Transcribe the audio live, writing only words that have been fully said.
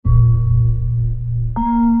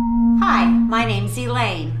My name's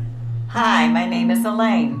Elaine. Hi, my name is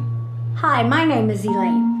Elaine. Hi, my name is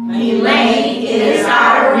Elaine. Elaine is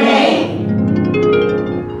our name.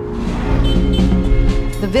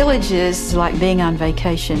 The Village is like being on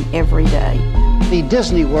vacation every day. The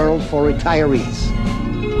Disney World for retirees.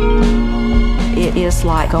 It is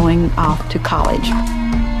like going off to college.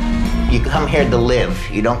 You come here to live.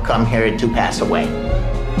 You don't come here to pass away.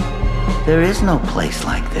 There is no place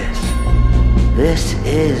like this. This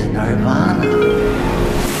is Nirvana.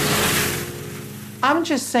 I'm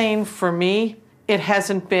just saying, for me, it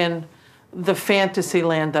hasn't been the fantasy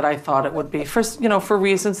land that I thought it would be. For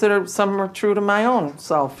reasons that are, some are true to my own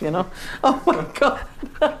self, Oh my God.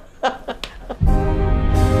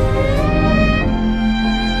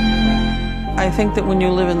 I think that when you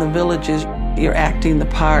live in the villages, you're acting the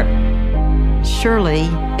part. Surely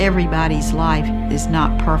everybody's life is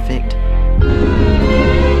not perfect.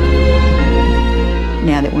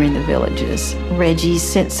 Now that we're in the villages, Reggie's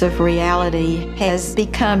sense of reality has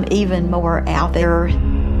become even more out there.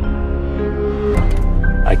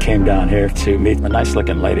 I came down here to meet a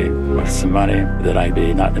nice-looking lady with some money that I'd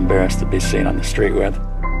be not embarrassed to be seen on the street with.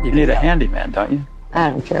 You need a handyman, don't you? I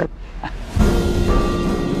don't care.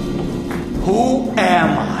 Who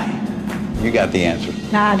am I? You got the answer.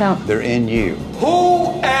 No, I don't. They're in you.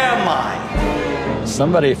 Who am I?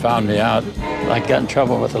 Somebody found me out. I got in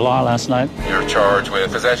trouble with the law last night. You're charged with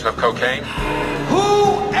possession of cocaine.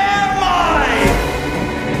 Who am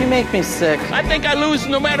I? You make me sick. I think I lose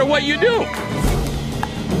no matter what you do.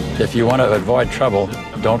 If you want to avoid trouble,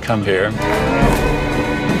 don't come here.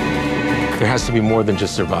 There has to be more than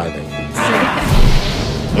just surviving.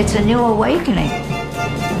 It's a new awakening.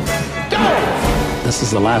 This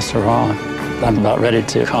is the last hurrah. I'm about ready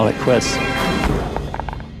to call it quits.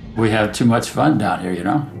 We have too much fun down here,